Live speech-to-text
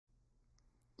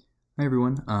Hi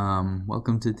everyone,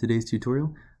 welcome to today's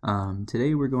tutorial.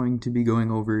 Today we're going to be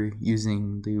going over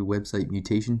using the website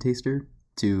MutationTaster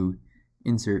to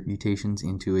insert mutations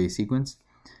into a sequence,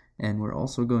 and we're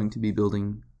also going to be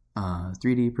building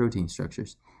 3D protein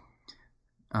structures.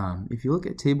 If you look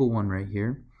at table 1 right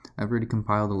here, I've already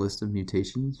compiled a list of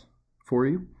mutations for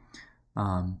you.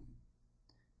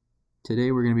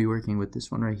 Today we're going to be working with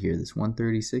this one right here, this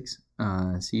 136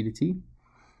 C to T.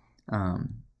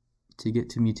 To get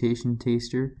to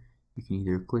MutationTaster, you can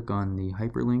either click on the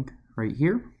hyperlink right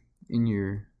here in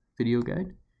your video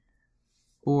guide,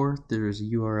 or there's a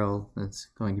URL that's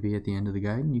going to be at the end of the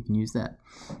guide, and you can use that.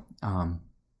 Our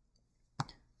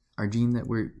gene that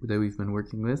we've been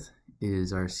working with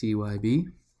is our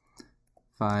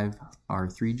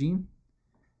CYB5R3 gene,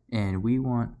 and we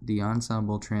want the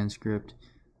ensemble transcript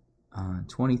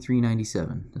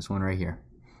 2397, this one right here.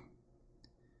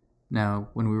 Now,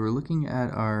 when we were looking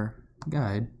at our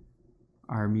guide,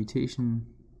 our mutation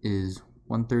is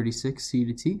 136 C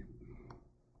to T.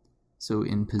 So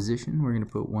in position, we're going to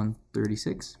put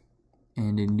 136,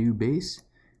 and in new base,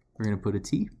 we're going to put a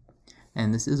T.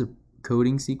 And this is a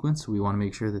coding sequence, so we want to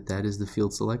make sure that that is the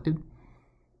field selected.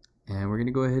 And we're going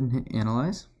to go ahead and hit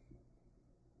Analyze.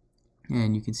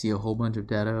 And you can see a whole bunch of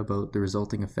data about the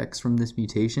resulting effects from this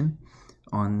mutation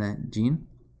on that gene.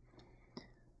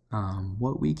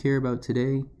 What we care about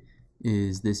today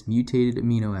is this mutated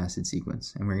amino acid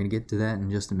sequence, and we're going to get to that in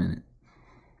just a minute.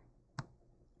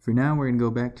 For now, we're going to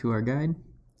go back to our guide,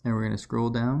 and we're going to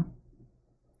scroll down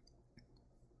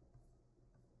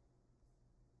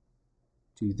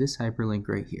to this hyperlink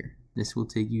right here. This will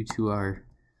take you to our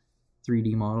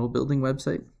 3D model building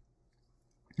website.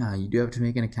 You do have to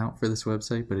make an account for this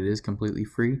website, but it is completely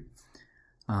free.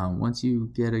 Once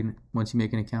you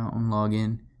make an account and log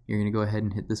in, you're going to go ahead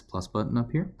and hit this plus button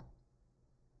up here.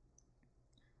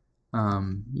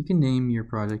 You can name your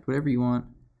project whatever you want.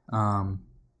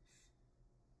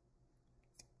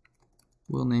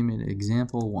 We'll name it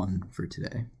example 1 for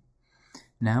today.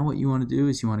 Now what you want to do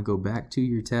is you want to go back to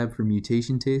your tab for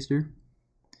MutationTaster,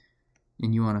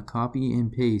 and you want to copy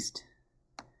and paste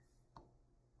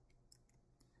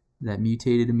that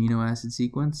mutated amino acid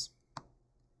sequence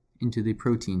into the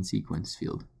protein sequence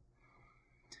field.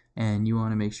 And you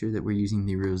want to make sure that we're using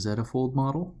the Robetta fold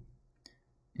model.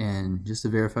 And just to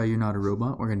verify you're not a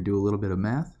robot, we're going to do a little bit of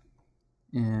math,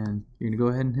 and you're going to go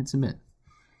ahead and hit submit.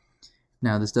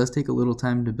 Now this does take a little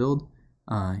time to build.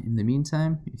 In the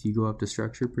meantime, if you go up to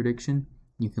structure prediction,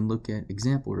 you can look at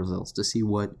example results to see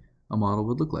what a model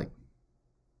would look like.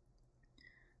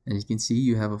 As you can see,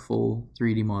 you have a full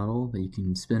 3D model that you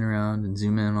can spin around and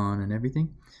zoom in on and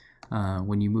everything.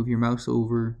 When you move your mouse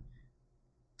over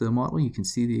the model, you can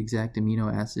see the exact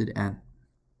amino acid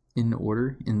in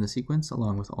order in the sequence,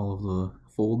 along with all of the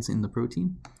folds in the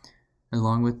protein,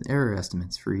 along with error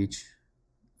estimates for each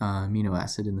amino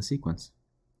acid in the sequence.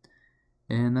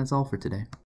 And that's all for today.